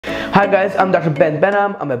Hi guys, I'm Dr.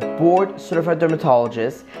 Behnam. I'm a board certified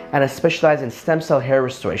dermatologist and I specialize in stem cell hair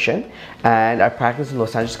restoration, and I practice in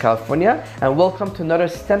Los Angeles, California, and welcome to another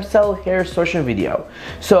stem cell hair restoration video.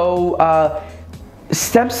 So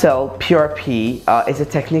stem cell PRP is a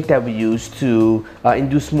technique that we use to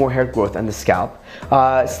induce more hair growth on the scalp.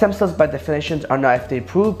 Stem cells by definition are not FDA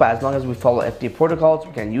approved, but as long as we follow FDA protocols,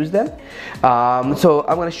 we can use them. So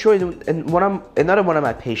I'm going to show you another one of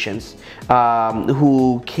my patients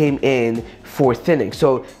who came in for thinning.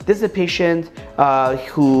 So this is a patient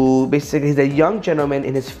who basically is a young gentleman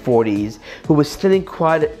in his 40s who was thinning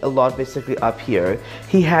quite a lot, basically up here.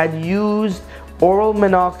 He had used oral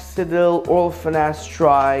minoxidil, oral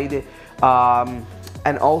finasteride,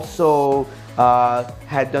 and also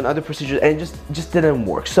had done other procedures, and it just didn't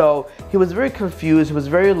work. So he was very confused, he was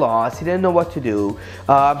very lost, he didn't know what to do.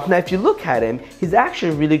 Now if you look at him, he's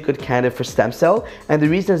actually a really good candidate for stem cell, and the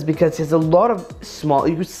reason is because he has a lot of small,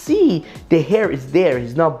 you can see the hair is there,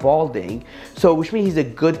 he's not balding, so which means he's a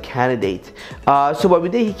good candidate. So what we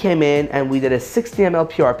did, he came in and we did a 60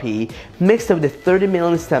 ml PRP mixed up with the 30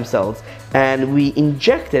 million stem cells, and we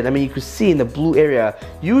injected, I mean you can see in the blue area,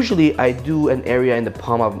 usually I do an area in the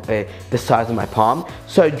palm of the size of my palm.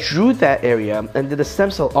 So I drew that area and did a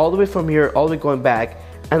stem cell all the way from here, all the way going back,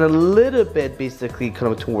 and a little bit basically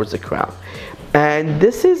kind of towards the crown. And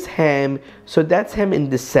this is him, so that's him in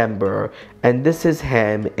December, and this is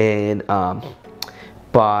him in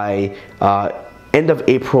by end of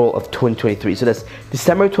April of 2023. So that's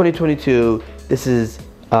December 2022, this is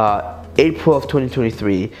April of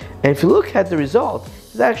 2023, and if you look at the result,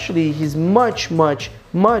 he's much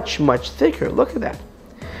thicker. Look at that.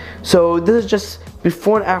 So this is just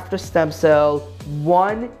before and after stem cell,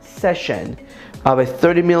 one session of a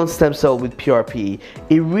 30 million stem cell with PRP.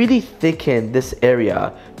 It really thickened this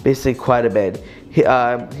area basically quite a bit.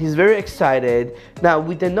 He's very excited. Now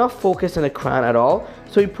we did not focus on the crown at all,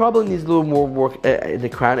 so he probably needs a little more work in the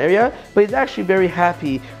crown area, but he's actually very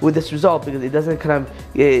happy with this result because it doesn't kind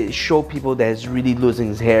of show people that he's really losing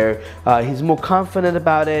his hair. He's more confident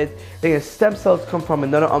about it. Again, stem cells come from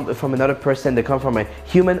another person. They come from a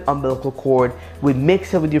human umbilical cord. We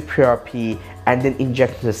mix it with your PRP and then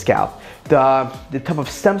inject to the scalp. The type of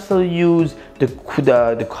stem cell you use,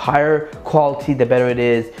 the higher quality, the better it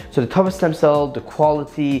is. So the type of stem cell, the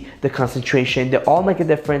quality, the concentration, they all make a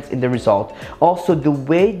difference in the result. Also, the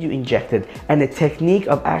way you inject it and the technique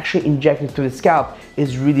of actually injecting through the scalp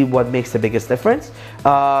is really what makes the biggest difference.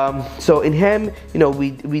 So in him, you know,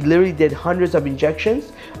 we literally did hundreds of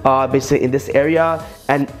injections basically in this area,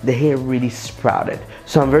 and the hair really sprouted.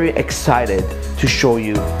 So I'm very excited to show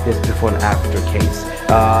you this before and after case.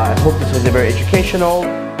 I hope this was very educational.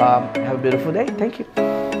 Have a beautiful day. Thank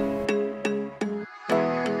you.